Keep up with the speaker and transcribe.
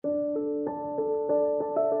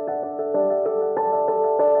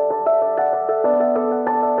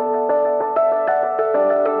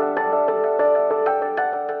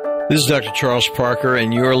This is Dr. Charles Parker,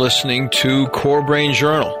 and you're listening to Core Brain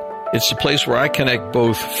Journal. It's the place where I connect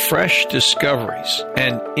both fresh discoveries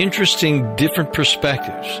and interesting different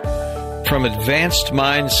perspectives from advanced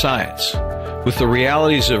mind science with the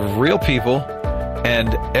realities of real people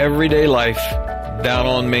and everyday life down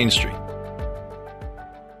on Main Street.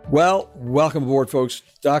 Well, welcome aboard, folks.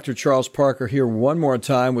 Dr. Charles Parker here one more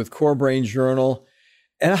time with Core Brain Journal.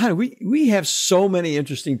 And we have so many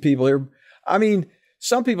interesting people here. I mean,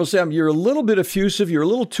 some people say, you're a little bit effusive, you're a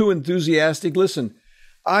little too enthusiastic. Listen,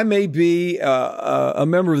 I may be a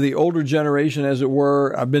member of the older generation, as it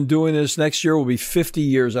were. I've been doing this. Next year will be 50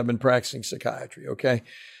 years I've been practicing psychiatry, okay?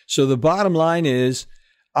 So the bottom line is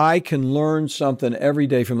I can learn something every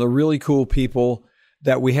day from the really cool people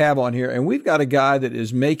that we have on here. And we've got a guy that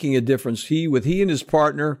is making a difference. He and his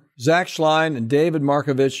partner, Zach Schlein and David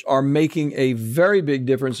Markovich, are making a very big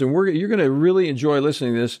difference. And you're going to really enjoy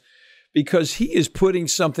listening to this, because he is putting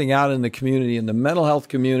something out in the community, in the mental health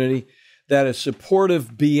community, that is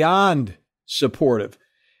supportive beyond supportive.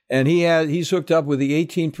 And he's hooked up with the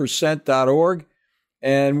 18%.org,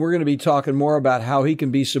 and we're going to be talking more about how he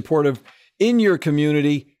can be supportive in your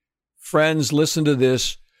community. Friends, listen to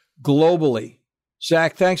this, globally.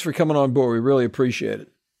 Zach, thanks for coming on board. We really appreciate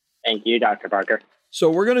it. Thank you, Dr. Parker. So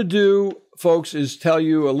what we're going to do, folks, is tell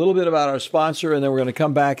you a little bit about our sponsor, and then we're going to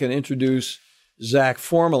come back and introduce Zach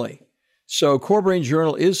formally. So Core Brain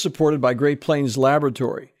Journal is supported by Great Plains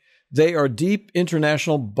Laboratory. They are deep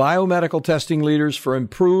international biomedical testing leaders for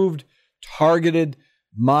improved, targeted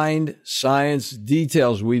mind science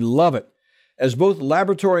details. We love it. As both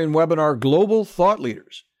laboratory and webinar global thought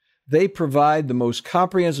leaders, they provide the most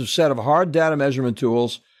comprehensive set of hard data measurement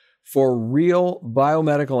tools for real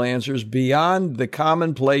biomedical answers beyond the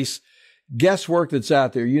commonplace guesswork that's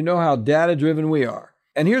out there. You know how data-driven we are.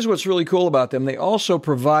 And here's what's really cool about them. They also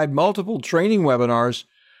provide multiple training webinars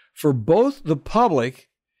for both the public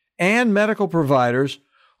and medical providers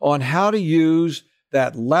on how to use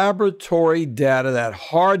that laboratory data, that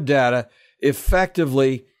hard data,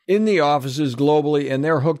 effectively in the offices globally. And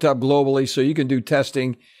they're hooked up globally, so you can do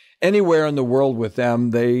testing anywhere in the world with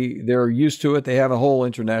them. They're used to it. They have a whole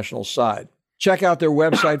international side. Check out their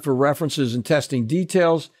website for references and testing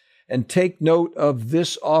details, and take note of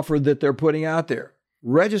this offer that they're putting out there.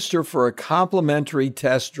 Register for a complimentary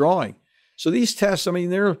test drawing. So these tests,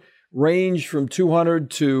 they're range from $200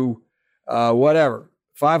 to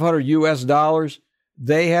 $500 US.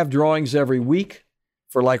 They have drawings every week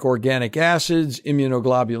for like organic acids,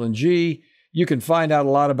 immunoglobulin G. You can find out a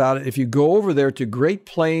lot about it if you go over there to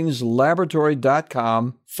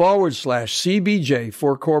greatplainslaboratory.com/CBJ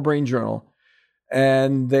for Core Brain Journal.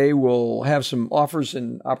 And they will have some offers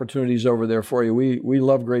and opportunities over there for you. We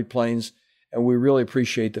love Great Plains, and we really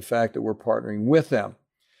appreciate the fact that we're partnering with them.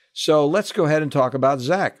 So let's go ahead and talk about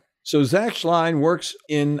Zach. So Zach Schlein works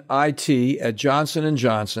in IT at Johnson &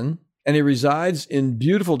 Johnson, and he resides in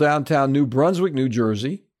beautiful downtown New Brunswick, New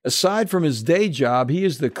Jersey. Aside from his day job, he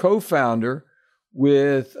is the co-founder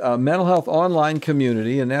with a mental health online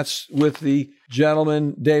community, and that's with the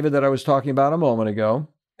gentleman, David, that I was talking about a moment ago.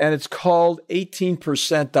 And it's called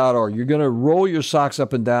 18%.org. You're going to roll your socks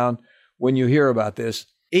up and down when you hear about this.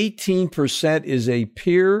 18% is a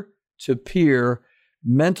peer-to-peer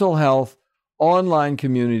mental health online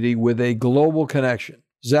community with a global connection.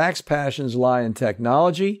 Zach's passions lie in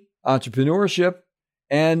technology, entrepreneurship,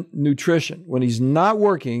 and nutrition. When he's not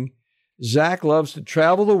working, Zach loves to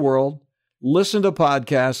travel the world, listen to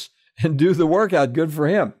podcasts, and do the workout. Good for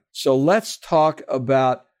him. So let's talk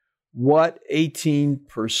about what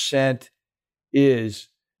 18% is.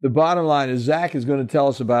 The bottom line is Zach is going to tell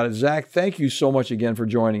us about it. Zach, thank you so much again for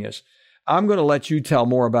joining us. I'm going to let you tell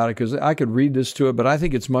more about it, because I could read this to it, but I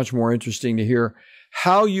think it's much more interesting to hear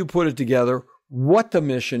how you put it together, what the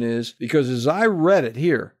mission is, because as I read it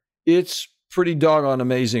here, it's pretty doggone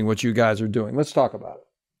amazing what you guys are doing. Let's talk about it.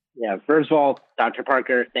 Yeah, first of all, Dr.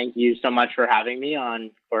 Parker, thank you so much for having me on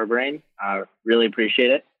Core Brain. I really appreciate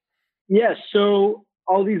it. Yeah, so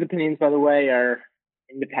all these opinions, by the way, are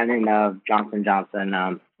independent of Johnson & Johnson.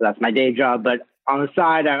 So that's my day job. But on the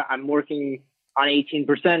side, I'm working on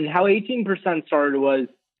 18%. And how 18% started was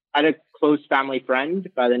I had a close family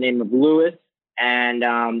friend by the name of Lewis. And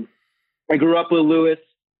I grew up with Lewis.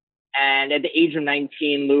 And at the age of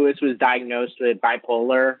 19, Lewis was diagnosed with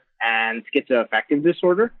bipolar and schizoaffective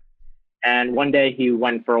disorder. And one day he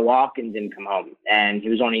went for a walk and didn't come home. And he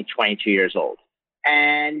was only 22 years old.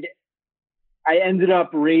 And I ended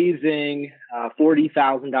up raising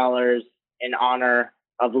 $40,000 in honor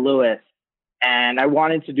of Lewis. And I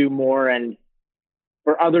wanted to do more and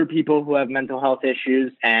for other people who have mental health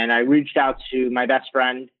issues. And I reached out to my best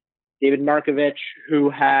friend, David Markovich, who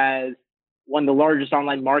has one of the largest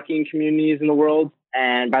online marketing communities in the world,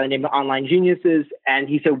 and by the name of Online Geniuses. And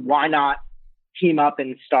he said, why not team up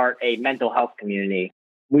and start a mental health community?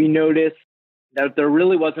 We noticed that there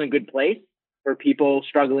really wasn't a good place for people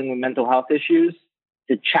struggling with mental health issues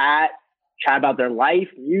to chat about their life,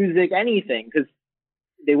 music, anything, because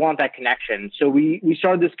they want that connection. So we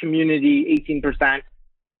started this community, 18%,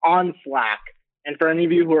 on Slack. And for any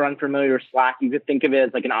of you who are unfamiliar with Slack, you could think of it as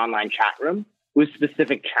like an online chat room with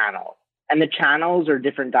specific channels. And the channels are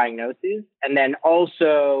different diagnoses. And then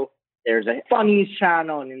also there's a funnies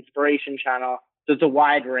channel, an inspiration channel. So it's a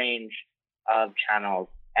wide range of channels.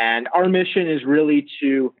 And our mission is really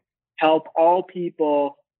to help all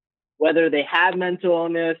people, whether they have mental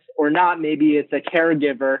illness or not, maybe it's a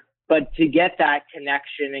caregiver, but to get that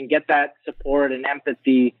connection and get that support and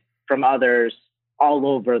empathy from others all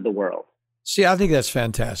over the world. See, I think that's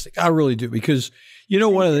fantastic. I really do, because,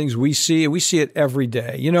 one of the things we see it every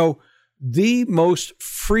day. The most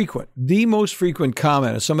frequent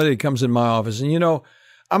comment is somebody that comes in my office, and,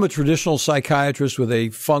 I'm a traditional psychiatrist with a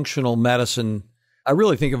functional medicine. I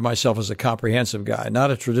really think of myself as a comprehensive guy, not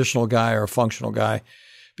a traditional guy or a functional guy,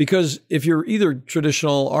 because if you're either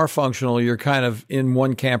traditional or functional, you're kind of in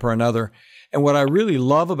one camp or another. And what I really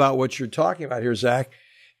love about what you're talking about here, Zach,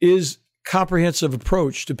 is comprehensive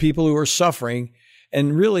approach to people who are suffering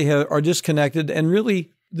and really are disconnected. And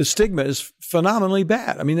really, the stigma is phenomenally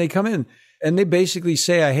bad. I mean, they come in and they basically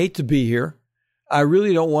say, I hate to be here. I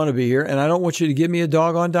really don't want to be here. And I don't want you to give me a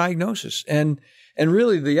doggone diagnosis. And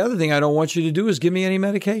really, the other thing I don't want you to do is give me any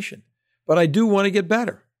medication. But I do want to get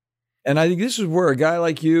better. And I think this is where a guy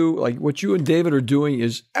like you, like what you and David are doing,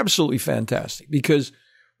 is absolutely fantastic. Because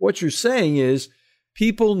what you're saying is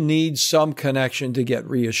people need some connection to get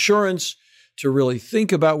reassurance, to really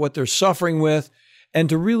think about what they're suffering with, and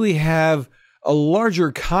to really have a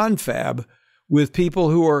larger confab with people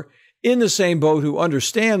who are in the same boat, who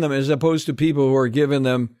understand them, as opposed to people who are giving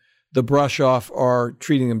them the brush off or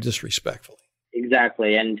treating them disrespectfully.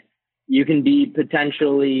 Exactly. And you can be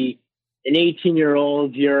potentially an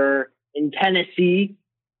 18-year-old, you're in Tennessee,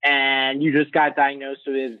 and you just got diagnosed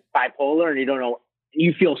with bipolar, and you don't know,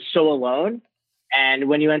 you feel so alone. And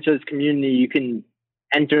when you enter this community, you can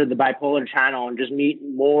enter the bipolar channel and just meet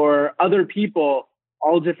more other people,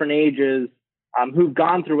 all different ages, who've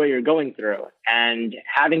gone through what you're going through. And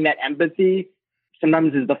having that empathy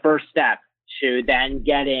sometimes is the first step to then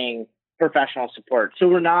getting professional support. So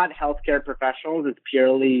we're not healthcare professionals. It's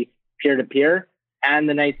purely peer-to-peer. And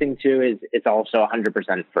the nice thing, too, is it's also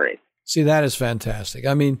 100% free. See, that is fantastic.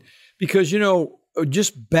 I mean, because,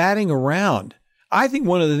 just batting around, I think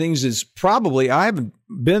one of the things is probably, I haven't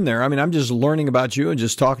been there. I mean, I'm just learning about you and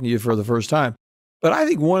just talking to you for the first time. But I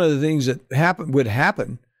think one of the things that would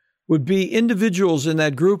happen would be individuals in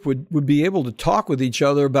that group would be able to talk with each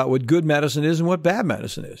other about what good medicine is and what bad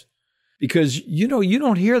medicine is. Because, you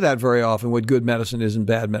don't hear that very often, what good medicine is and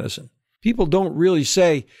bad medicine. People don't really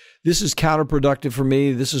say, this is counterproductive for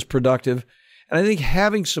me, this is productive. And I think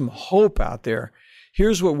having some hope out there,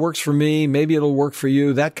 here's what works for me, maybe it'll work for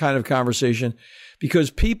you, that kind of conversation,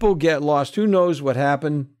 because people get lost. Who knows what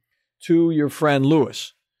happened to your friend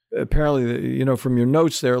Lewis? Apparently, from your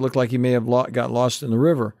notes there, it looked like he may have got lost in the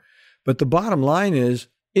river. But the bottom line is,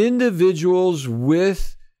 individuals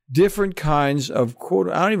with different kinds of, quote,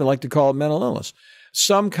 I don't even like to call it mental illness,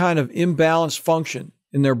 some kind of imbalanced function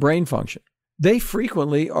in their brain function, they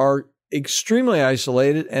frequently are extremely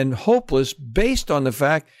isolated and hopeless based on the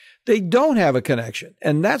fact they don't have a connection.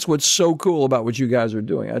 And that's what's so cool about what you guys are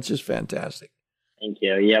doing. That's just fantastic. Thank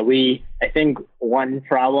you. Yeah, I think one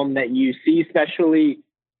problem that you see, especially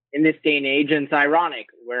in this day and age, and it's ironic,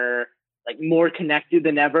 we're like more connected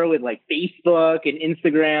than ever with like Facebook and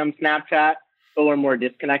Instagram, Snapchat, but we're more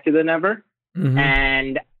disconnected than ever. Mm-hmm.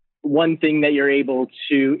 And one thing that you're able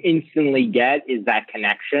to instantly get is that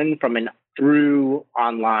connection through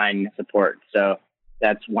online support. So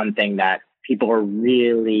that's one thing that people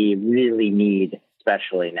really, really need,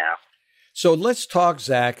 especially now. So let's talk,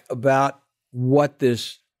 Zach, about what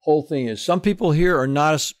this whole thing is. Some people here are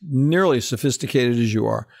not as nearly as sophisticated as you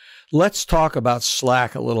are. Let's talk about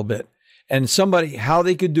Slack a little bit and how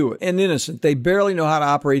they could do it. And innocent, they barely know how to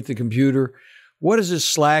operate the computer. What does this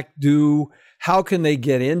Slack do? How can they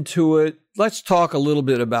get into it? Let's talk a little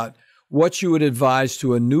bit about what you would advise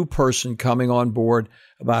to a new person coming on board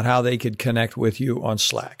about how they could connect with you on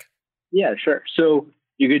Slack. Yeah, sure. So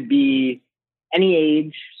you could be any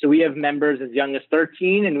age. So we have members as young as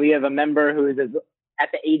 13, and we have a member who is at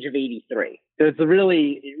the age of 83. So it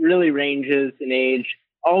really ranges in age.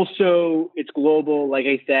 Also, it's global. Like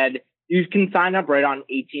I said, You can sign up right on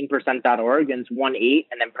 18%.org, and it's 18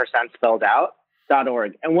 and then percent spelled out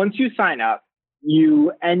 .org. And once you sign up,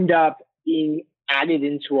 you end up being added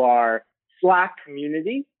into our Slack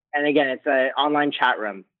community. And again, it's an online chat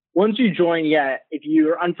room. Once you join, if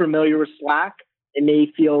you're unfamiliar with Slack, it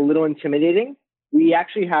may feel a little intimidating. We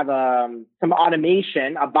actually have some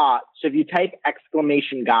automation, a bot. So if you type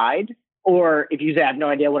 !guide, or if you say, I have no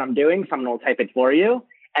idea what I'm doing, someone will type it for you.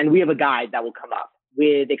 And we have a guide that will come up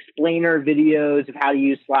with explainer videos of how to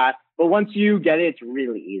use Slack. But once you get it, it's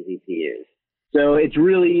really easy to use. So it's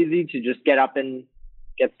really easy to just get up and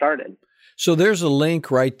get started. So there's a link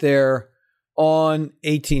right there on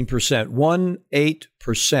 18%,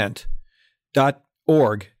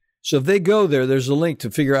 18%.org. So if they go there, there's a link to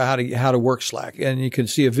figure out how to work Slack, and you can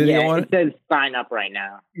see a video on it. It says sign up right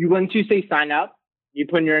now. Once you say sign up, you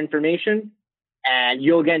put in your information, and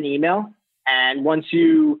you'll get an email. And once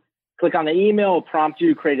you click on the email, it'll prompt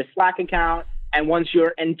you to create a Slack account. And once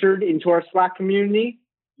you're entered into our Slack community,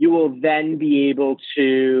 you will then be able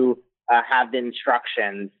to have the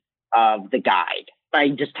instructions of the guide by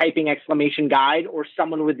just typing !guide, or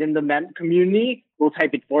someone within the community will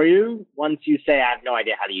type it for you once you say, I have no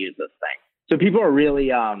idea how to use this thing. So people are really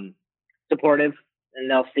supportive, and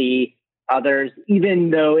they'll see others, even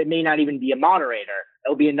though it may not even be a moderator.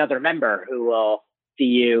 It'll be another member who will see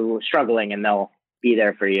you struggling, and they'll be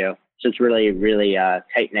there for you. So it's really, really a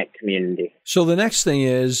tight-knit community. So the next thing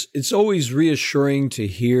is, it's always reassuring to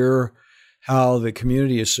hear how the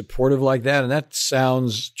community is supportive like that, and that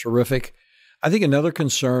sounds terrific. I think another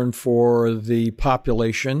concern for the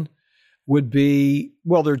population would be,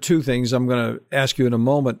 well, there are two things I'm going to ask you in a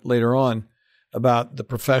moment later on about the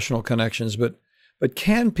professional connections, but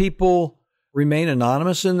can people remain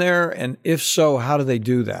anonymous in there? And if so, how do they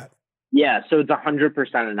do that? Yeah, so it's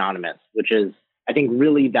 100% anonymous, which is, I think,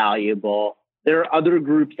 really valuable. There are other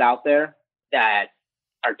groups out there that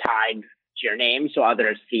are tied to your name, so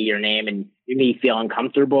others see your name and you may feel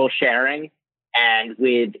uncomfortable sharing. And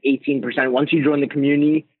with 18%, once you join the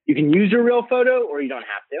community, you can use your real photo or you don't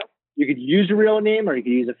have to. You could use a real name or you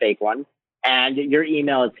could use a fake one. And your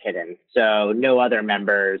email is hidden, so no other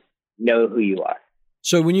members know who you are.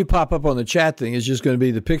 So when you pop up on the chat thing, it's just going to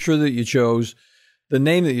be the picture that you chose, the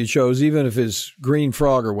name that you chose, even if it's Green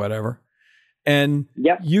Frog or whatever. And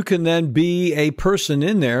you can then be a person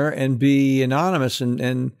in there and be anonymous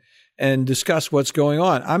and discuss what's going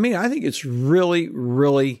on. I mean, I think it's really,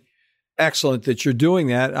 really excellent that you're doing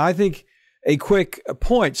that. I think a quick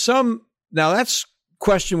point. Now that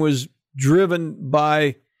question was driven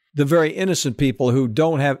by the very innocent people who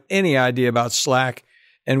don't have any idea about Slack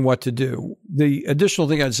and what to do. The additional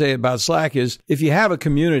thing I'd say about Slack is if you have a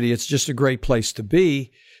community, it's just a great place to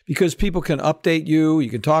be because people can update you. You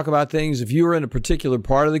can talk about things. If you're in a particular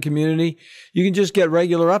part of the community, you can just get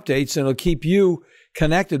regular updates and it'll keep you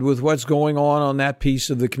connected with what's going on that piece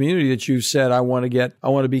of the community that you said, I want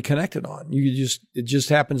to be connected on. It just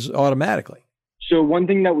happens automatically. So one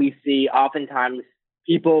thing that we see oftentimes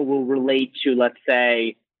people will relate to, let's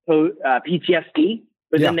say, PTSD,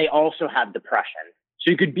 but then they also have depression. So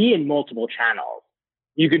you could be in multiple channels.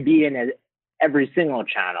 You could be in every single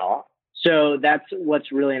channel. So that's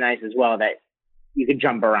what's really nice as well, that you could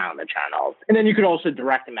jump around the channels. And then you could also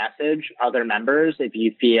direct message other members if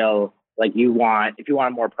you feel like if you want a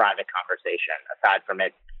more private conversation aside from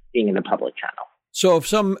it being in the public channel. So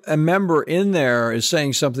if a member in there is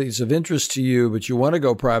saying something that's of interest to you, but you want to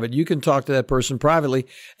go private, you can talk to that person privately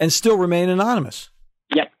and still remain anonymous.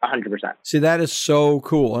 Yep, 100%. See, that is so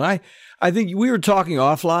cool. And I think we were talking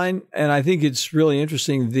offline, and I think it's really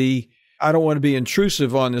interesting. I don't want to be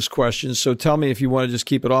intrusive on this question, so tell me if you want to just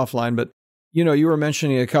keep it offline. But, you were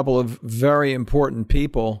mentioning a couple of very important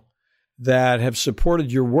people that have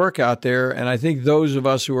supported your work out there. And I think those of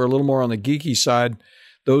us who are a little more on the geeky side,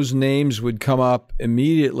 those names would come up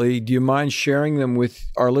immediately. Do you mind sharing them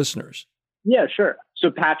with our listeners? Yeah, sure.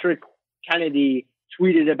 So Patrick Kennedy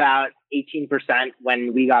tweeted about 18%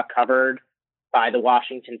 when we got covered by the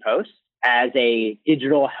Washington Post as a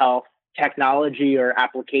digital health technology or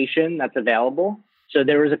application that's available. So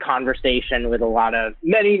there was a conversation with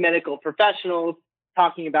many medical professionals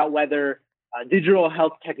talking about whether digital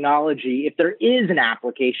health technology, if there is an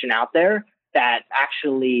application out there that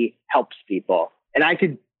actually helps people. And I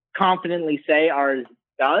could confidently say ours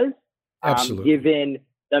does, given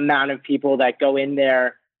the amount of people that go in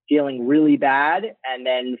there feeling really bad. And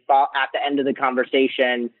then at the end of the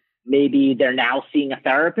conversation, maybe they're now seeing a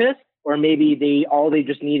therapist, or maybe all they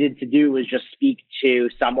just needed to do was just speak to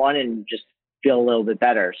someone and just feel a little bit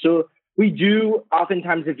better. So we do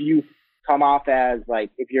oftentimes, if you come off as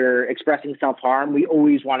if you're expressing self-harm, we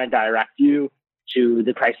always want to direct you to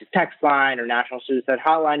the crisis text line or National Suicide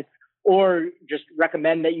Hotline, or just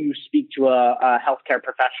recommend that you speak to a healthcare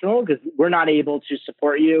professional, because we're not able to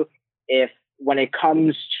support you when it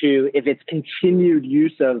comes to if it's continued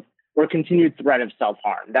use of or continued threat of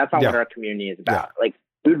self-harm. That's not what our community is about. Like,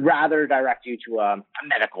 we'd rather direct you to a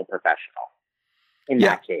medical professional in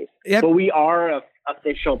that case. But we are an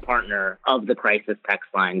official partner of the crisis text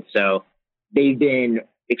line. So they've been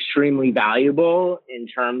extremely valuable in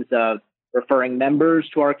terms of referring members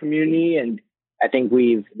to our community. And I think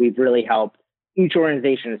we've really helped. Each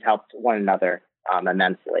organization has helped one another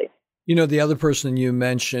immensely. You know, the other person you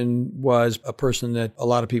mentioned was a person that a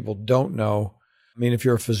lot of people don't know. I mean, if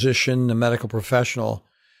you're a physician, a medical professional,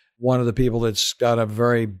 one of the people that's got a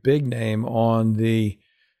very big name on the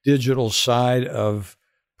digital side of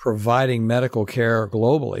providing medical care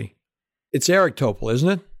globally, it's Eric Topol, isn't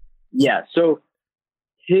it? Yeah. So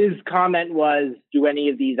his comment was, do any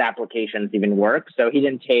of these applications even work? So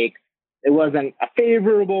it wasn't a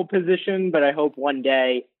favorable position, but I hope one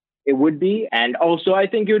day it would be. And also, I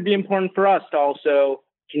think it would be important for us to also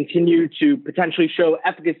continue to potentially show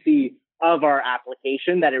efficacy of our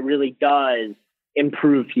application, that it really does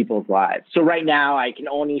improve people's lives. So right now, I can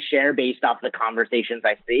only share based off the conversations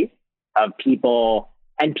I see of people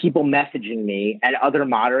messaging me and other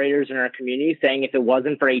moderators in our community saying, if it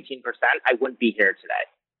wasn't for 18%, I wouldn't be here today.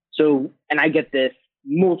 So, and I get this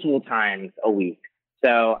multiple times a week.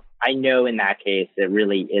 So I know in that case, it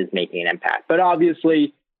really is making an impact. But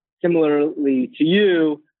obviously, similarly to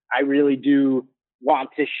you, I really do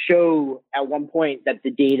want to show at one point that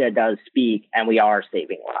the data does speak and we are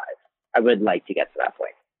saving lives. I would like to get to that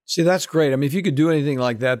point. See, that's great. I mean, if you could do anything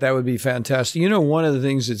like that, that would be fantastic. You know, one of the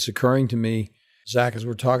things that's occurring to me, Zach, as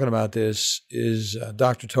we're talking about this, is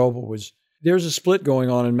Dr. Topol there's a split going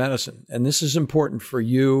on in medicine, and this is important for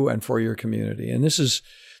you and for your community. And this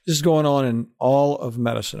is going on in all of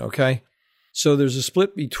medicine, okay? So there's a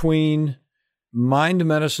split between mind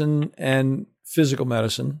medicine and physical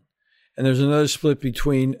medicine, and there's another split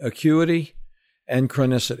between acuity and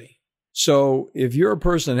chronicity. So if you're a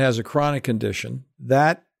person that has a chronic condition,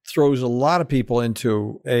 that throws a lot of people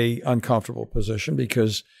into a uncomfortable position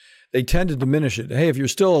because they tend to diminish it. Hey, if you're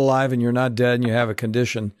still alive and you're not dead and you have a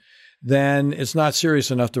condition, then it's not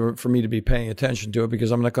serious enough for me to be paying attention to it,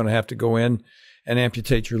 because I'm not going to have to go in and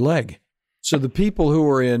amputate your leg. So the people who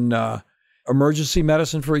are in emergency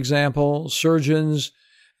medicine, for example, surgeons,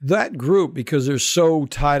 that group, because they're so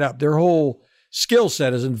tied up, their whole skill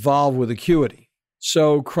set is involved with acuity.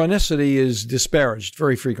 So chronicity is disparaged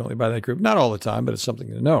very frequently by that group. Not all the time, but it's something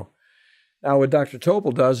to know. Now, what Dr.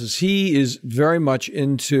 Topol does is he is very much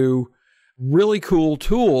into really cool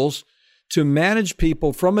tools to manage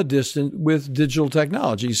people from a distance with digital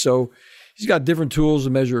technology. So he's got different tools to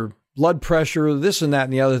measure blood pressure, this and that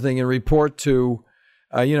and the other thing, and report to,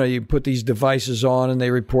 you put these devices on and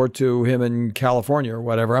they report to him in California or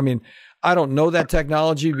whatever. I mean, I don't know that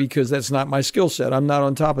technology because that's not my skill set. I'm not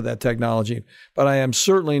on top of that technology, but I am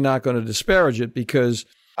certainly not going to disparage it, because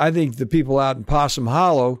I think the people out in Possum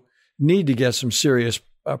Hollow need to get some serious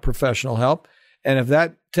professional help. And if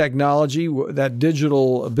that technology, that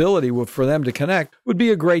digital ability for them to connect would be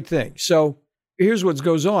a great thing. So here's what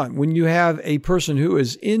goes on. When you have a person who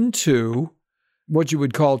is into what you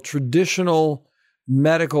would call traditional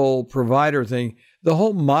medical provider thing, the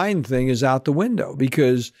whole mind thing is out the window,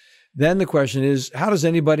 because then the question is, how does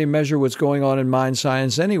anybody measure what's going on in mind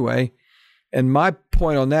science anyway? And my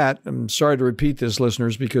point on that, I'm sorry to repeat this,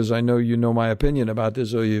 listeners, because I know you know my opinion about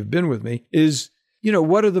this, or you've been with me, is,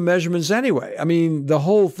 what are the measurements anyway? I mean, the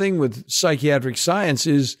whole thing with psychiatric science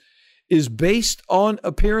is based on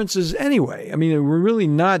appearances anyway. I mean, we're really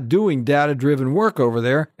not doing data-driven work over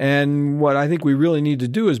there. And what I think we really need to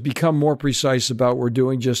do is become more precise about what we're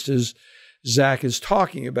doing, just as Zach is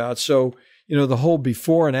talking about. So, the whole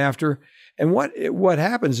before and after. And what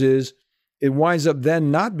happens is it winds up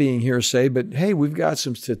then not being hearsay, but hey, we've got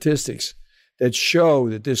some statistics that show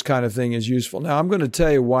that this kind of thing is useful. Now, I'm going to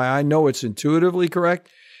tell you why I know it's intuitively correct,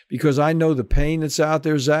 because I know the pain that's out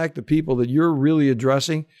there, Zach, the people that you're really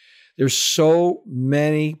addressing. There's so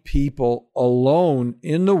many people alone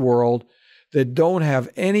in the world that don't have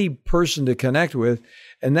any person to connect with.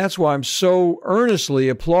 And that's why I'm so earnestly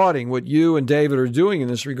applauding what you and David are doing in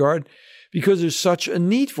this regard, because there's such a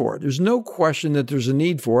need for it. There's no question that there's a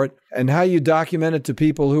need for it. And how you document it to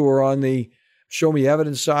people who are on the show me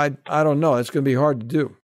evidence side, I don't know. It's going to be hard to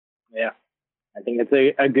do. Yeah, I think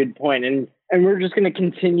that's a good point. And we're just going to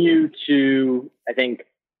continue to, I think,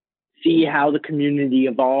 see how the community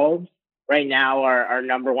evolves. Right now, our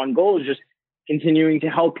number one goal is just continuing to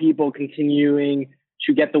help people, continuing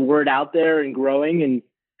to get the word out there and growing. And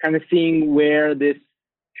kind of seeing where this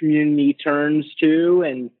community turns into,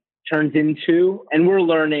 and we're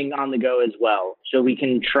learning on the go as well. So we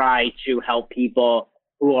can try to help people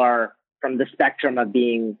who are from the spectrum of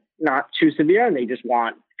being not too severe and they just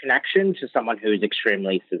want connection to someone who's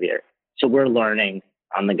extremely severe. So we're learning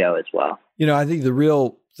on the go as well. I think the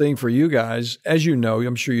real thing for you guys, as you know,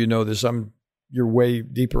 I'm sure you know this, you're way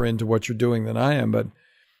deeper into what you're doing than I am, but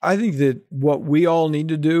I think that what we all need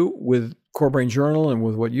to do with Core Brain Journal and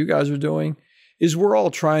with what you guys are doing is we're all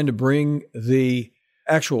trying to bring the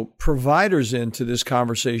actual providers into this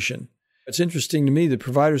conversation. It's interesting to me that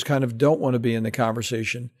providers kind of don't want to be in the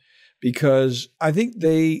conversation because I think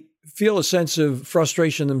they feel a sense of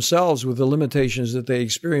frustration themselves with the limitations that they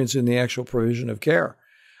experience in the actual provision of care.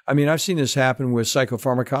 I mean, I've seen this happen with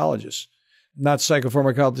psychopharmacologists, not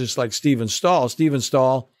psychopharmacologists like Stephen Stahl. Stephen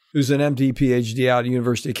Stahl, who's an MD, PhD out at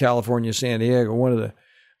University of California, San Diego, one of the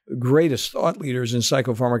greatest thought leaders in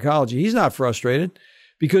psychopharmacology. He's not frustrated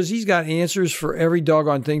because he's got answers for every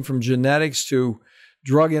doggone thing from genetics to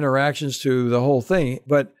drug interactions to the whole thing.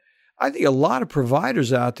 But I think a lot of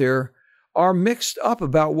providers out there are mixed up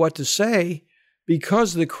about what to say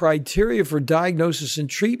because the criteria for diagnosis and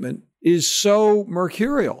treatment is so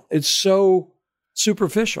mercurial. It's so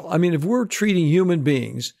superficial. I mean, if we're treating human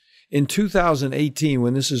beings in 2018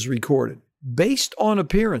 when this is recorded based on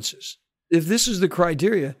appearances, if this is the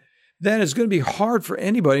criteria, then it's going to be hard for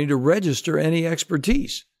anybody to register any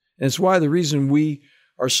expertise. And it's why the reason we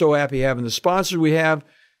are so happy having the sponsors we have,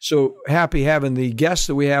 so happy having the guests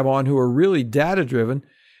that we have on who are really data-driven,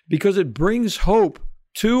 because it brings hope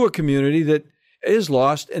to a community that is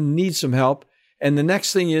lost and needs some help. And the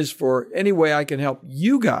next thing is for any way I can help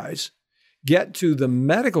you guys get to the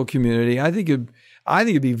medical community. I think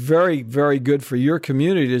it'd be very, very good for your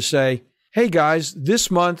community to say, hey guys, this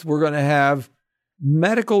month we're going to have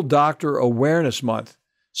Medical Doctor Awareness Month.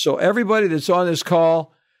 So everybody that's on this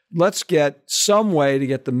call, let's get some way to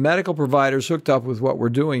get the medical providers hooked up with what we're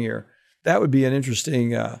doing here. That would be an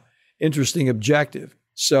interesting objective.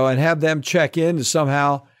 So, and have them check in to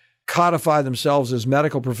somehow codify themselves as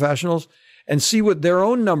medical professionals and see what their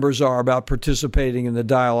own numbers are about participating in the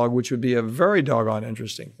dialogue, which would be a very doggone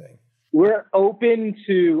interesting thing. We're open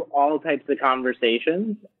to all types of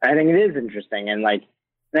conversations. I think it is interesting. And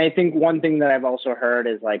I think one thing that I've also heard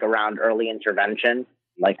is around early intervention.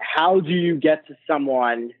 How do you get to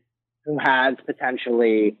someone who has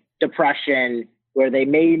potentially depression where they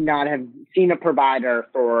may not have seen a provider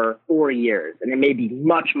for 4 years and it may be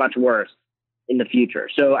much, much worse in the future?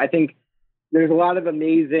 So I think there's a lot of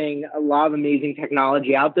amazing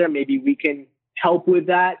technology out there. Maybe we can help with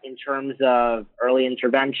that in terms of early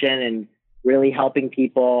intervention and really helping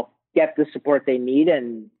people get the support they need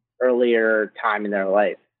in earlier time in their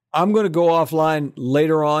life. I'm going to go offline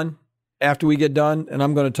later on after we get done, and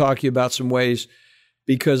I'm going to talk to you about some ways,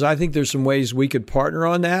 because I think there's some ways we could partner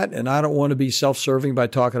on that. And I don't want to be self-serving by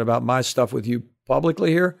talking about my stuff with you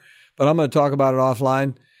publicly here, but I'm going to talk about it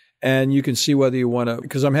offline, and you can see whether you want to,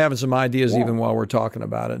 because I'm having some ideas even while we're talking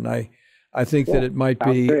about it. And I think that it might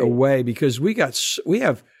be a way, because we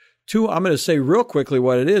have I'm going to say real quickly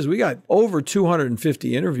what it is. We got over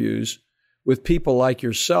 250 interviews with people like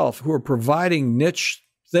yourself who are providing niche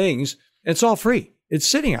things, and it's all free. It's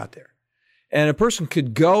sitting out there. And a person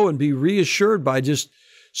could go and be reassured by just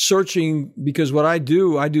searching, because what I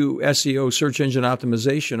do SEO, search engine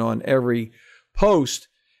optimization, on every post,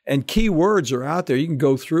 and keywords are out there. You can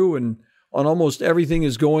go through and on almost everything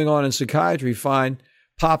that's going on in psychiatry,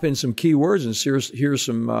 pop in some keywords and here's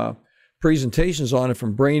some presentations on it,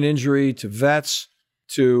 from brain injury to vets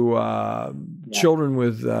to children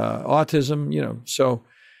with autism, So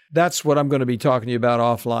that's what I'm going to be talking to you about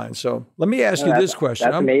offline. So let me ask you this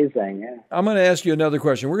question. That's amazing. Yeah. I'm going to ask you another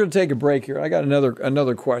question. We're going to take a break here. I got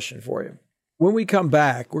another question for you. When we come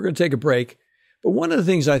back, we're going to take a break. But one of the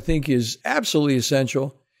things I think is absolutely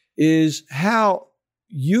essential is how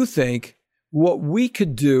you think what we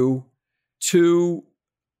could do to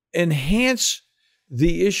enhance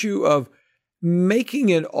the issue of making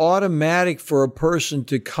it automatic for a person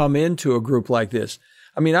to come into a group like this.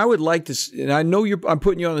 I mean, I would like to, and I know I'm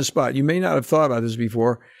putting you on the spot. You may not have thought about this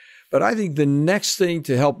before, but I think the next thing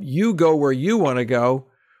to help you go where you want to go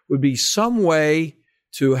would be some way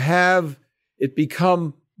to have it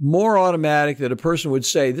become more automatic, that a person would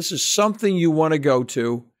say, this is something you want to go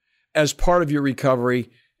to as part of your recovery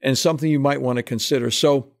and something you might want to consider.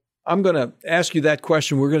 So I'm going to ask you that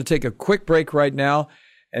question. We're going to take a quick break right now.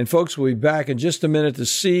 And folks, we'll be back in just a minute to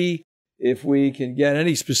see if we can get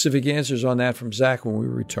any specific answers on that from Zach when we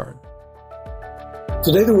return.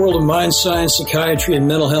 Today, the world of mind science, psychiatry, and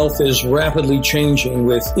mental health is rapidly changing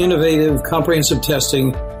with innovative, comprehensive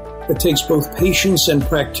testing that takes both patients and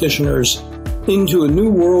practitioners into a new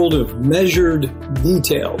world of measured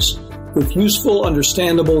details with useful,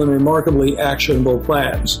 understandable, and remarkably actionable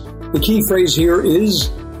plans. The key phrase here is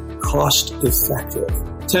cost-effective.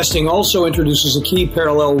 Testing also introduces a key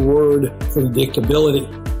parallel word, predictability.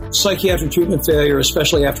 Psychiatric treatment failure,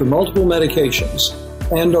 especially after multiple medications,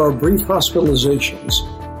 and our brief hospitalizations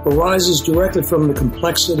arises directly from the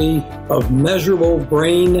complexity of measurable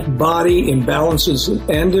brain-body imbalances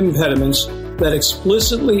and impediments that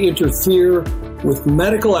explicitly interfere with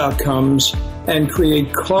medical outcomes and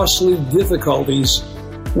create costly difficulties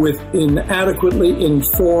with inadequately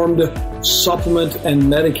informed supplement and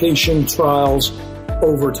medication trials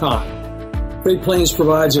over time. Great Plains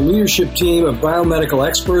provides a leadership team of biomedical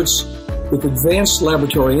experts with advanced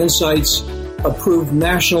laboratory insights, approved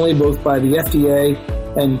nationally both by the FDA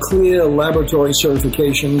and CLIA laboratory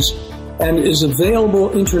certifications, and is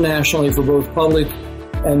available internationally for both public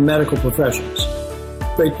and medical professions.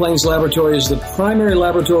 Great Plains Laboratory is the primary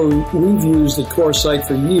laboratory we've used at CoreSight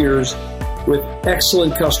for years, with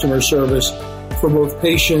excellent customer service for both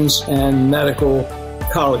patients and medical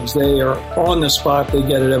colleagues. They are on the spot. They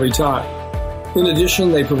get it every time. In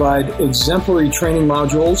addition, they provide exemplary training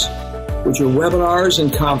modules, which are webinars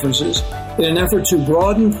and conferences, in an effort to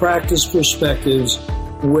broaden practice perspectives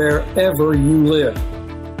wherever you live.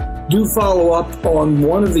 Do follow up on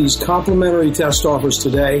one of these complimentary test offers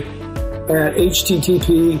today at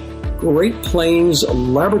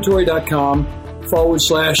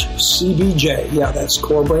http://greatplainslaboratory.com/CBJ. Yeah, that's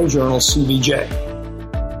Core Brain Journal CBJ.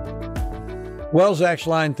 Well, Zach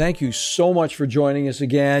Schlein, thank you so much for joining us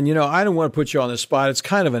again. You know, I don't want to put you on the spot. It's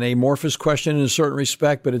kind of an amorphous question in a certain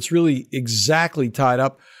respect, but it's really exactly tied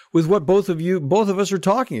up with what both of us are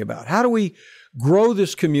talking about. How do we grow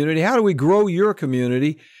this community? How do we grow your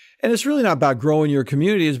community? And it's really not about growing your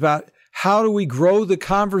community. It's about how do we grow the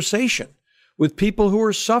conversation with people who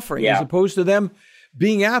are suffering as opposed to them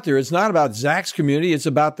being out there. It's not about Zach's community. It's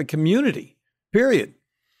about the community, period.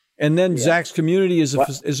 And then Zach's community is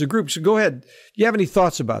a group. So go ahead. Do you have any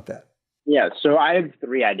thoughts about that? Yeah. So I have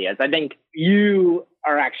 3 ideas. I think you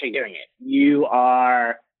are actually doing it. You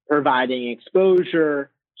are providing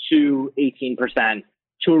exposure to 18%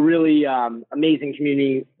 to a really amazing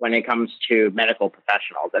community when it comes to medical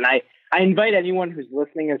professionals. And I invite anyone who's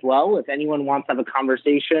listening as well, if anyone wants to have a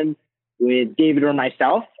conversation with David or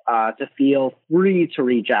myself, to feel free to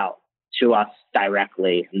reach out to us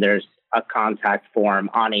directly. And there's a contact form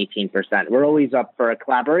on 18%. We're always up for a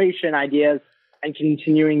collaboration, ideas, and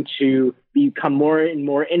continuing to become more and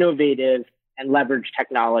more innovative and leverage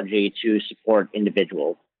technology to support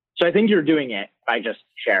individuals. So I think you're doing it by just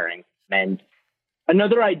sharing. And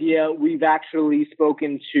another idea, we've actually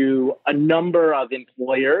spoken to a number of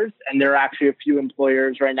employers, and there are actually a few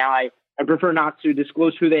employers right now, I prefer not to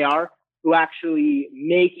disclose who they are, who actually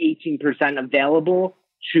make 18% available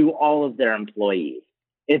to all of their employees.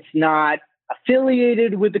 It's not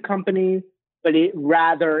affiliated with the company, but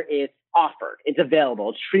rather it's offered. It's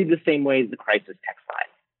available. It's treated the same way as the crisis text line.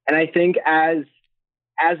 And I think as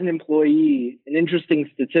an employee, an interesting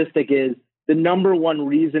statistic is the number one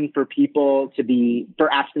reason for people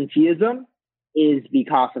for absenteeism is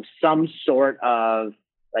because of some sort of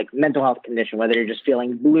like mental health condition, whether you're just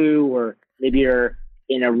feeling blue or maybe you're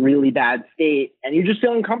in a really bad state and you're just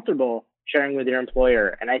feeling comfortable sharing with your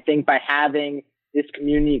employer. And I think by having this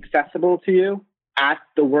community accessible to you at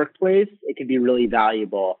the workplace, it can be really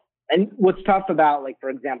valuable. And what's tough about, like, for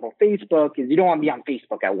example, Facebook is you don't want to be on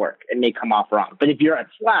Facebook at work. It may come off wrong. But if you're at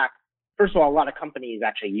Slack, first of all, a lot of companies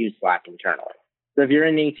actually use Slack internally. So if you're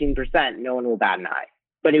in 18%, no one will bat an eye.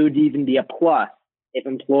 But it would even be a plus if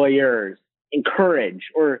employers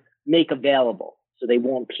encourage or make available so they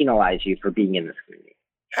won't penalize you for being in this community.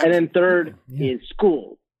 And then third is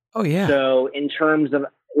schools. Oh, yeah. So in terms of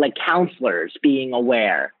like counselors being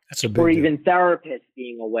aware, or even therapists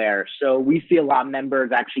being aware. So we see a lot of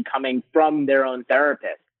members actually coming from their own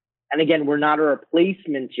therapist. And again, we're not a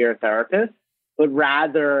replacement to your therapist, but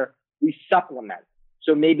rather we supplement.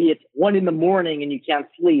 So maybe it's 1 a.m. and you can't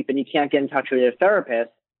sleep and you can't get in touch with your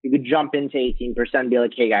therapist. You could jump into 18% and be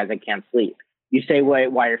like, hey guys, I can't sleep. You say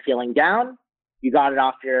why you're feeling down. You got it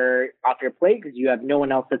off your plate because you have no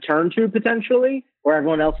one else to turn to potentially, or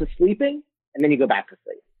everyone else is sleeping, and then you go back to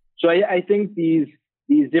sleep. So I think these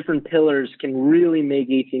different pillars can really make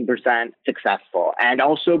 18% successful and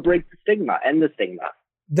also break the stigma, end the stigma.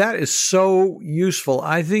 That is so useful.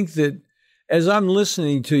 I think that as I'm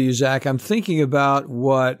listening to you, Zach, I'm thinking about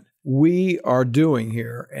what we are doing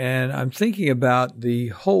here, and I'm thinking about the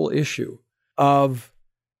whole issue of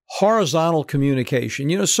horizontal communication.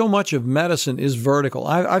 You know, so much of medicine is vertical.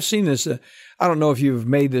 I've seen this. I don't know if you've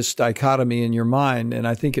made this dichotomy in your mind, and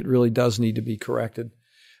I think it really does need to be corrected.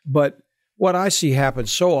 But what I see happen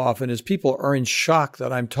so often is people are in shock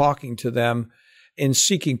that I'm talking to them and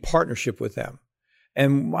seeking partnership with them.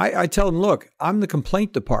 And I tell them, look, I'm the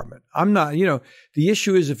complaint department. I'm not, the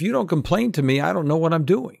issue is if you don't complain to me, I don't know what I'm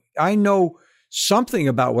doing. I know something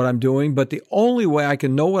about what I'm doing, but the only way I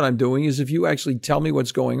can know what I'm doing is if you actually tell me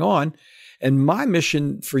what's going on. And my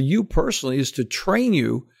mission for you personally is to train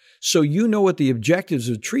you so you know what the objectives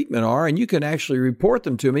of treatment are, and you can actually report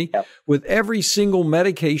them to me with every single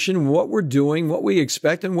medication, what we're doing, what we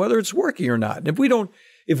expect, and whether it's working or not. And if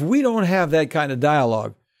we don't have that kind of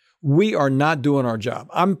dialogue, we are not doing our job.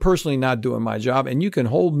 I'm personally not doing my job, and you can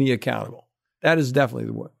hold me accountable. That is definitely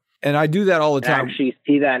the way. And I do that all the time. I actually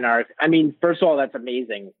see that first of all, that's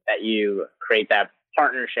amazing that you create that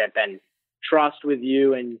partnership and trust with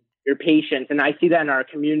you and your patients. And I see that in our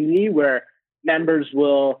community where members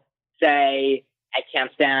will say, I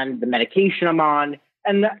can't stand the medication I'm on.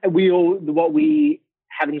 And what we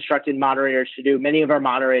have instructed moderators to do, many of our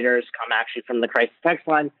moderators come actually from the crisis text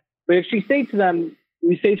line. We actually say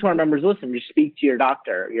to our members, listen, just speak to your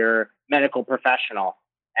doctor, your medical professional.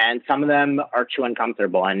 And some of them are too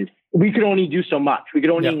uncomfortable. And we could only do so much. We could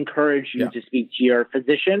only encourage you to speak to your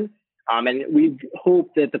physician. And we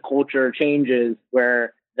hope that the culture changes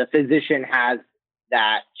where the physician has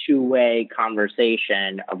that two-way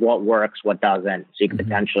conversation of what works, what doesn't. So you can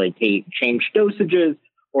potentially change dosages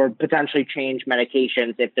or potentially change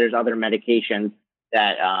medications if there's other medications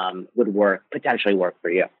that would potentially work for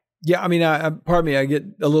you. Yeah, I mean, pardon me, I get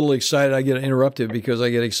a little excited. I get interrupted because I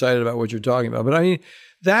get excited about what you're talking about. But I mean,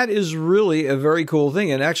 that is really a very cool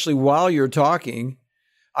thing. And actually, while you're talking,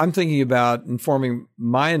 I'm thinking about informing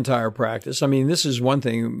my entire practice. I mean, this is one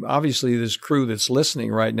thing. Obviously, this crew that's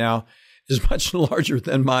listening right now is much larger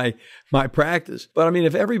than my practice. But I mean,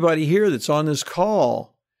 if everybody here that's on this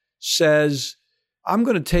call says, I'm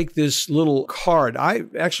going to take this little card.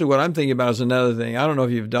 What I'm thinking about is another thing. I don't know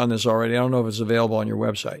if you've done this already. I don't know if it's available on your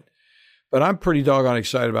website. But I'm pretty doggone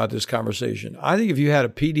excited about this conversation. I think if you had a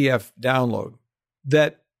PDF download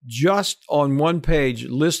that just on one page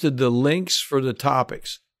listed the links for the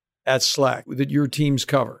topics at Slack that your teams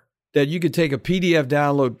cover, that you could take a PDF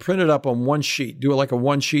download, print it up on one sheet, do it like a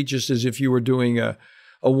one sheet, just as if you were doing a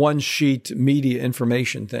one sheet media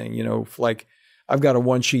information thing, like I've got a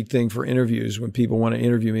one sheet thing for interviews when people want to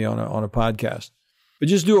interview me on a podcast, but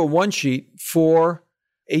just do a one sheet for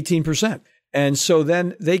 18%. And so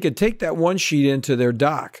then they could take that one sheet into their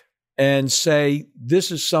doc and say,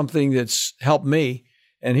 this is something that's helped me.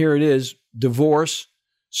 And here it is: divorce,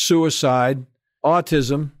 suicide,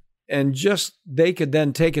 autism. And just they could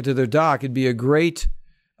then take it to their doc. It'd be a great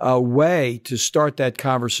way to start that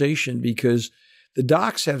conversation because the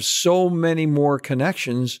docs have so many more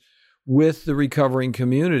connections with the recovering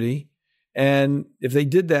community. And if they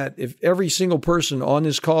did that, if every single person on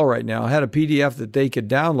this call right now had a PDF that they could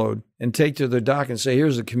download and take to their doc and say,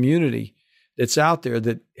 here's a community that's out there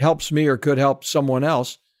that helps me or could help someone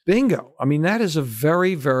else, bingo. I mean, that is a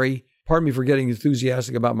very, very, pardon me for getting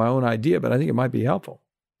enthusiastic about my own idea, but I think it might be helpful.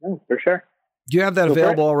 Oh, for sure. Do you have that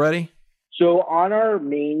available already? So on our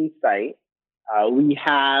main site, we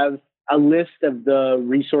have a list of the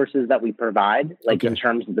resources that we provide, like in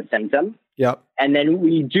terms of the symptoms. Yep. And then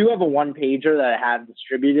we do have a one-pager that I have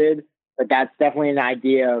distributed, but that's definitely an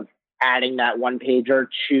idea of adding that one-pager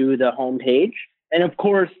to the homepage. And of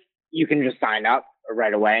course, you can just sign up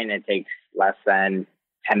right away, and it takes less than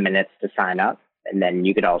 10 minutes to sign up. And then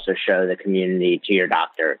you could also show the community to your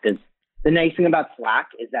doctor. Because the nice thing about Slack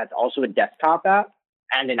is that's also a desktop app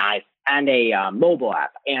and a mobile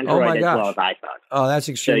app, Android as well as iPhone. Oh, that's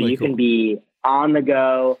extremely cool. So you can be on the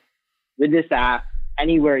go with this app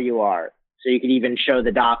anywhere you are. So you could even show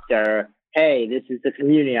the doctor, hey, this is the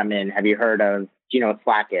community I'm in. Have you heard of, do you know what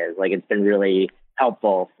Slack is? Like, it's been really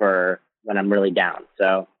helpful for when I'm really down.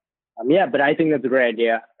 So, but I think that's a great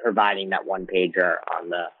idea, providing that one pager on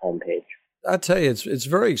the homepage. I'll tell you, it's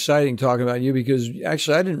very exciting talking about you because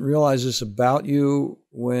actually I didn't realize this about you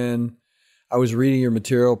when I was reading your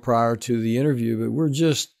material prior to the interview,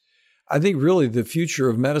 but I think really the future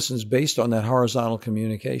of medicine is based on that horizontal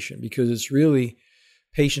communication because it's really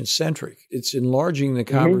patient-centric. It's enlarging the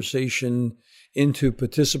conversation into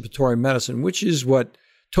participatory medicine, which is what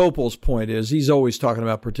Topol's point is. He's always talking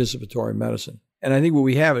about participatory medicine. And I think what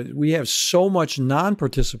we have so much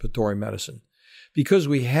non-participatory medicine because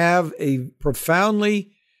we have a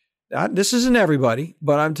profoundly, this isn't everybody,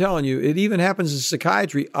 but I'm telling you, it even happens in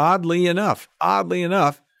psychiatry, oddly enough,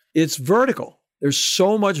 it's vertical. There's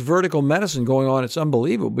so much vertical medicine going on. It's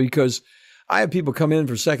unbelievable because I have people come in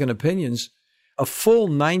for second opinions, a full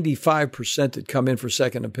 95% that come in for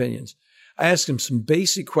second opinions. I asked them some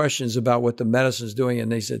basic questions about what the medicine is doing,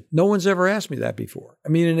 and they said, no one's ever asked me that before. I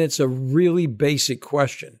mean, and it's a really basic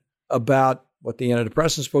question about what the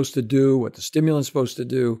antidepressant is supposed to do, what the stimulant's supposed to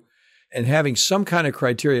do, and having some kind of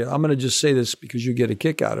criteria. I'm going to just say this because you get a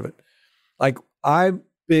kick out of it. Like, I'm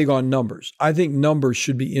big on numbers. I think numbers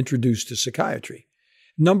should be introduced to psychiatry.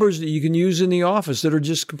 Numbers that you can use in the office that are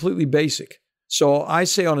just completely basic. So I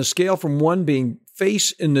say on a scale from 1 being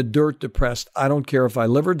face in the dirt depressed, I don't care if I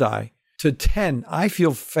live or die, to 10, I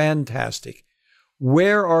feel fantastic.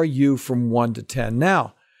 Where are you from 1 to 10?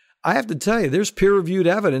 Now, I have to tell you, there's peer-reviewed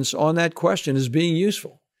evidence on that question as being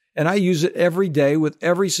useful. And I use it every day with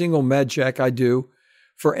every single med check I do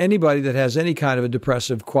for anybody that has any kind of a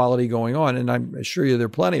depressive quality going on. And I assure you there are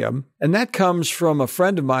plenty of them. And that comes from a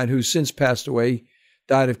friend of mine who's since passed away,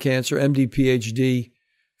 died of cancer, MD, PhD,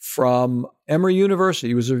 from Emory University.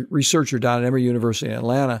 He was a researcher down at Emory University in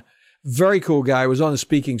Atlanta. Very cool guy. He was on the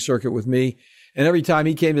speaking circuit with me. And every time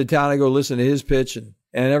he came to town, I go listen to his pitch. And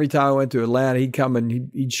every time I went to Atlanta, he'd come and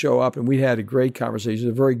he'd show up, and we had a great conversation.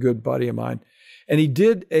 He's a very good buddy of mine. And he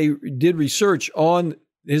did research on,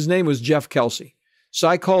 his name was Jeff Kelsey. So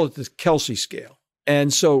I call it the Kelsey scale.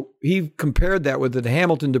 And so he compared that with the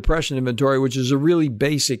Hamilton Depression Inventory, which is a really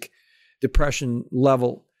basic depression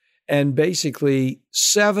level. And basically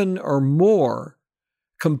 7 or more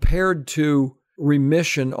compared to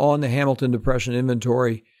remission on the Hamilton Depression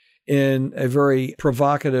Inventory in a very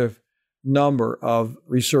provocative number of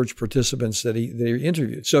research participants that he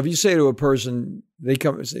interviewed. So if you say to a person, they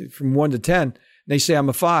come from 1 to 10, and they say, I'm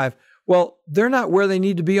a 5, well, they're not where they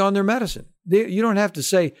need to be on their medicine. You don't have to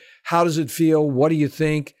say, how does it feel? What do you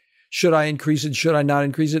think? Should I increase it? Should I not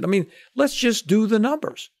increase it? I mean, let's just do the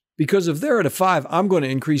numbers. Because if they're at a 5, I'm going to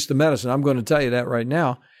increase the medicine. I'm going to tell you that right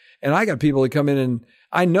now. And I got people that come in and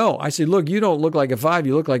I say, look, you don't look like a 5.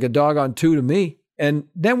 You look like a doggone 2 to me. And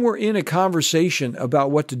then we're in a conversation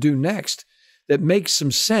about what to do next that makes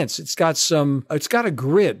some sense. It's got a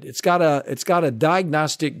grid. It's got a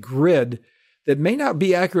diagnostic grid that may not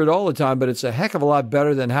be accurate all the time, but it's a heck of a lot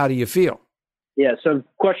better than how do you feel? Yeah. So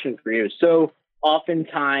question for you. So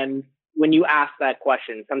oftentimes when you ask that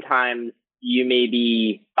question, sometimes you may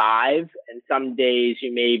be 5, and some days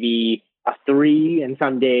you may be a 3, and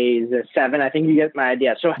some days a 7. I think you get my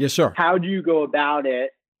idea. So yes, sir. How do you go about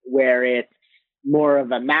it where it's more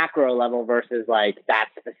of a macro level versus like that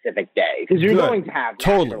specific day? Because you're going to have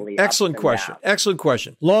totally excellent question. Excellent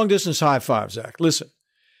question. Long distance high five, Zach. Listen,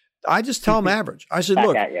 I just tell them average. I said,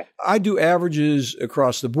 look, I do averages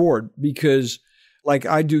across the board because like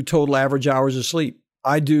I do total average hours of sleep.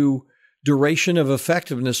 I do duration of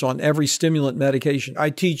effectiveness on every stimulant medication.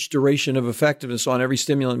 I teach duration of effectiveness on every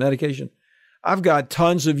stimulant medication. I've got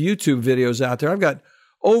tons of YouTube videos out there. I've got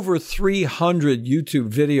over 300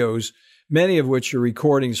 YouTube videos, many of which are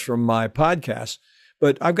recordings from my podcast,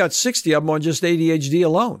 but I've got 60 of them on just ADHD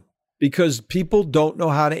alone because people don't know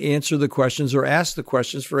how to answer the questions or ask the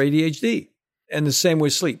questions for ADHD. And the same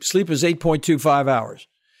with sleep. Sleep is 8.25 hours.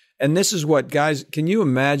 And this is what, guys, can you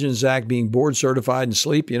imagine Zach being board certified in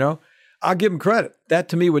sleep, I'll give him credit. That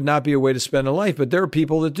to me would not be a way to spend a life, but there are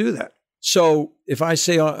people that do that. So if I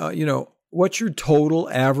say, what's your total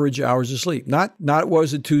average hours of sleep? Not what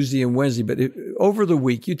was it Tuesday and Wednesday, but over the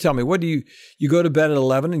week, you tell me, what do you go to bed at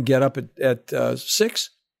 11 and get up at 6?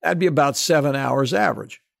 That'd be about 7 hours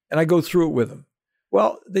average. And I go through it with them.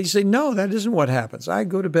 Well, they say, no, that isn't what happens. I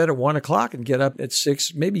go to bed at 1 o'clock and get up at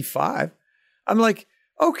 6, maybe 5. I'm like,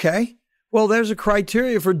 okay. Well, there's a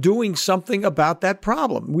criteria for doing something about that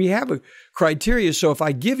problem. We have a criteria. So if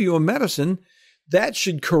I give you a medicine, that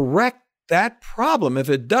should correct that problem. If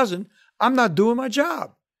it doesn't, I'm not doing my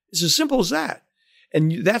job. It's as simple as that.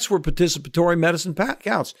 And that's where participatory medicine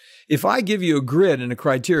counts. If I give you a grid and a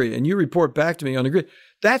criteria and you report back to me on the grid,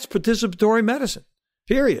 that's participatory medicine,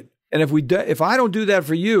 period. And if I don't do that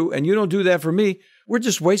for you and you don't do that for me, we're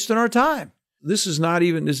just wasting our time. This is not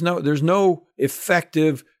even, there's no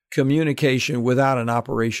effective communication without an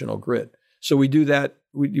operational grid. So we do that.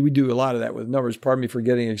 We do a lot of that with numbers. Pardon me for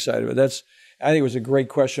getting excited, but I think it was a great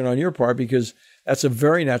question on your part because that's a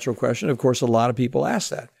very natural question. Of course, a lot of people ask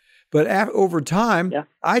that. But over time,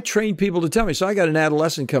 I train people to tell me. So I got an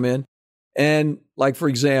adolescent come in and like, for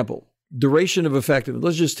example, duration of effectiveness.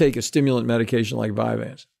 Let's just take a stimulant medication like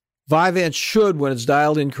Vyvanse. Vyvanse should, when it's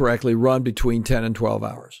dialed in correctly, run between 10 and 12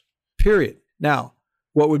 hours, period. Now,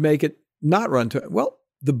 what would make it not run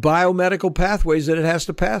the biomedical pathways that it has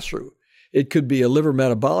to pass through. It could be a liver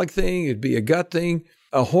metabolic thing. It'd be a gut thing.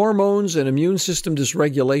 Hormones and immune system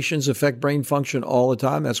dysregulations affect brain function all the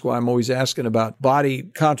time. That's why I'm always asking about body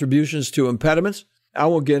contributions to impediments. I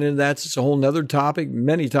won't get into that. It's a whole nother topic,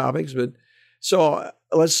 many topics. But so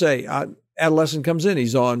let's say adolescent comes in.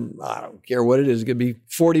 He's on, I don't care what it is. It could be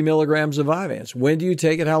 40 milligrams of Vyvanse. When do you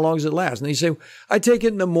take it? How long does it last? And they say, I take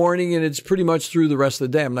it in the morning and it's pretty much through the rest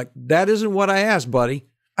of the day. I'm like, that isn't what I asked, buddy.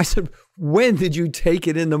 I said, when did you take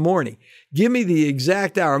it in the morning? Give me the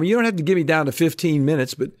exact hour. I mean, you don't have to give me down to 15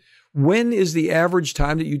 minutes, but when is the average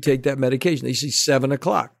time that you take that medication? They say 7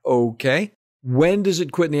 o'clock. Okay. When does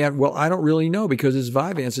it quit in the afternoon? Well, I don't really know because it's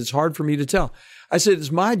Vyvanse. It's hard for me to tell. I said,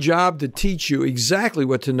 it's my job to teach you exactly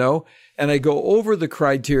what to know. And I go over the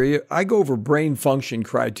criteria. I go over brain function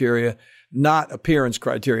criteria, not appearance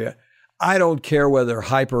criteria. I don't care whether they're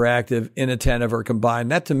hyperactive, inattentive, or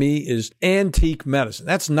combined. That to me is antique medicine.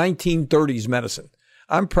 That's 1930s medicine.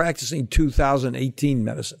 I'm practicing 2018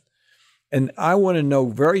 medicine. And I want to know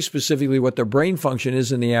very specifically what their brain function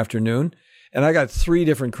is in the afternoon. And I got 3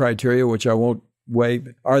 different criteria, which I won't weigh.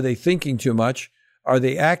 Are they thinking too much? Are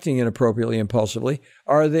they acting inappropriately, impulsively?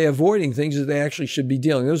 Are they avoiding things that they actually should be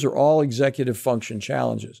dealing? Those are all executive function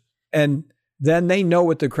challenges. And then they know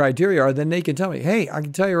what the criteria are. Then they can tell me, hey, I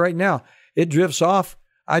can tell you right now, it drifts off.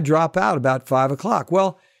 I drop out about 5 o'clock.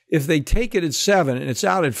 Well, if they take it at 7 and it's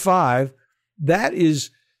out at 5, that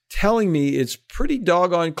is telling me it's pretty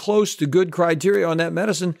doggone close to good criteria on that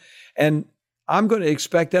medicine. And I'm going to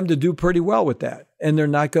expect them to do pretty well with that. And they're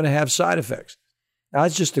not going to have side effects. Now,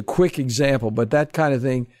 that's just a quick example, but that kind of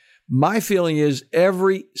thing, my feeling is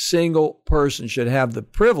every single person should have the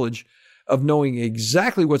privilege of knowing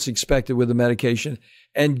exactly what's expected with the medication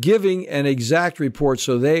and giving an exact report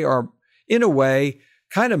so they are, in a way,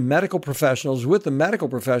 kind of medical professionals with the medical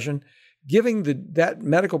profession, giving that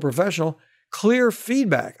medical professional clear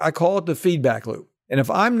feedback. I call it the feedback loop. And if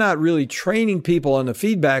I'm not really training people on the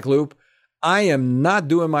feedback loop, I am not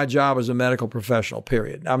doing my job as a medical professional,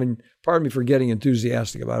 period. I mean, pardon me for getting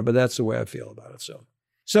enthusiastic about it, but that's the way I feel about it.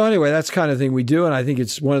 So anyway, that's the kind of thing we do. And I think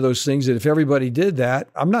it's one of those things that if everybody did that,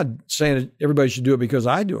 I'm not saying that everybody should do it because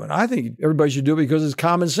I do it. I think everybody should do it because it's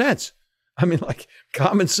common sense. I mean, like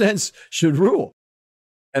common sense should rule.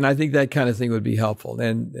 And I think that kind of thing would be helpful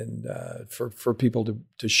and for people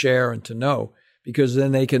to share and to know, because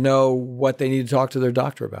then they can know what they need to talk to their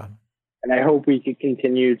doctor about. And I hope we could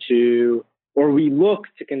continue to, or we look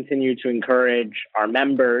to continue to encourage our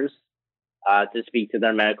members to speak to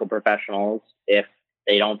their medical professionals if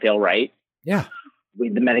they don't feel right. Yeah.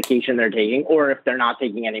 With the medication they're taking, or if they're not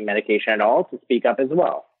taking any medication at all, to speak up as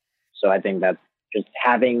well. So I think that's just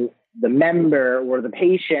having the member or the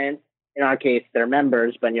patient, in our case, they're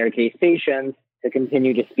members, but in your case, patients, to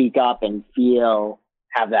continue to speak up and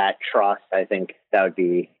have that trust. I think that would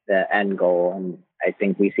be the end goal. And I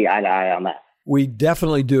think we see eye to eye on that. We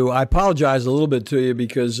definitely do. I apologize a little bit to you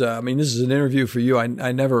because, this is an interview for you.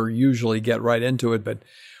 I never usually get right into it, but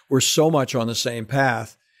we're so much on the same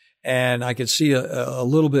path. And I could see a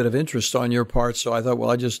little bit of interest on your part. So I thought, well,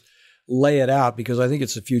 I just lay it out because I think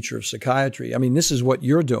it's the future of psychiatry. I mean, this is what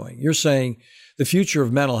you're doing. You're saying the future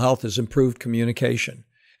of mental health is improved communication.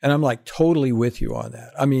 And I'm like totally with you on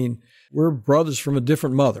that. I mean, we're brothers from a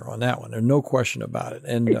different mother on that one. There's no question about it.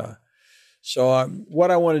 And so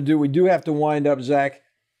what I want to do, we do have to wind up, Zach.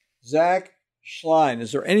 Zach Schlein,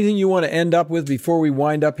 is there anything you want to end up with before we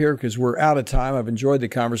wind up here? Because we're out of time. I've enjoyed the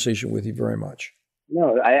conversation with you very much.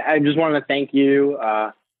 No, I just want to thank you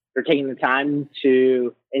for taking the time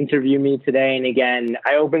to interview me today. And again,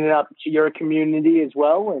 I open it up to your community as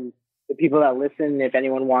well. And the people that listen, if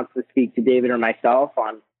anyone wants to speak to David or myself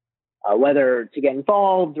on whether to get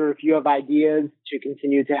involved or if you have ideas to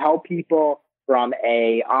continue to help people from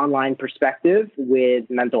a online perspective with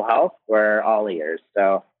mental health, we're all ears.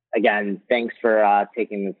 So again, thanks for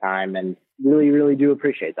taking the time and really, really do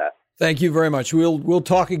appreciate that. Thank you very much. We'll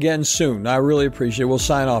talk again soon. I really appreciate it. We'll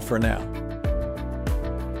sign off for now.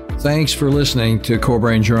 Thanks for listening to Core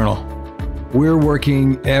Brain Journal. We're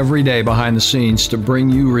working every day behind the scenes to bring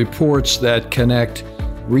you reports that connect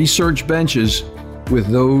research benches with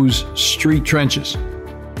those street trenches.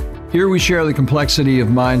 Here we share the complexity of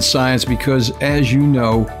mind science because, as you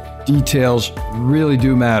know, details really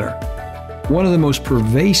do matter. One of the most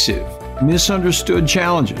pervasive, misunderstood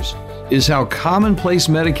challenges is how commonplace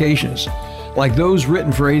medications, like those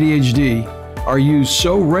written for ADHD, are used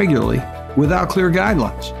so regularly without clear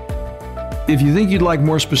guidelines. If you think you'd like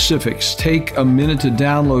more specifics, take a minute to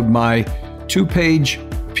download my 2-page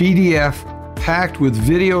PDF packed with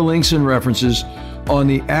video links and references on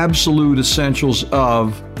the absolute essentials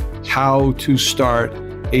of how to start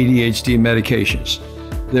ADHD medications.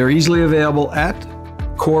 They're easily available at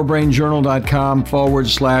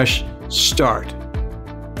corebrainjournal.com/start.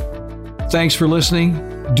 Thanks for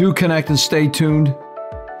listening. Do connect and stay tuned.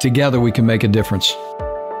 Together we can make a difference.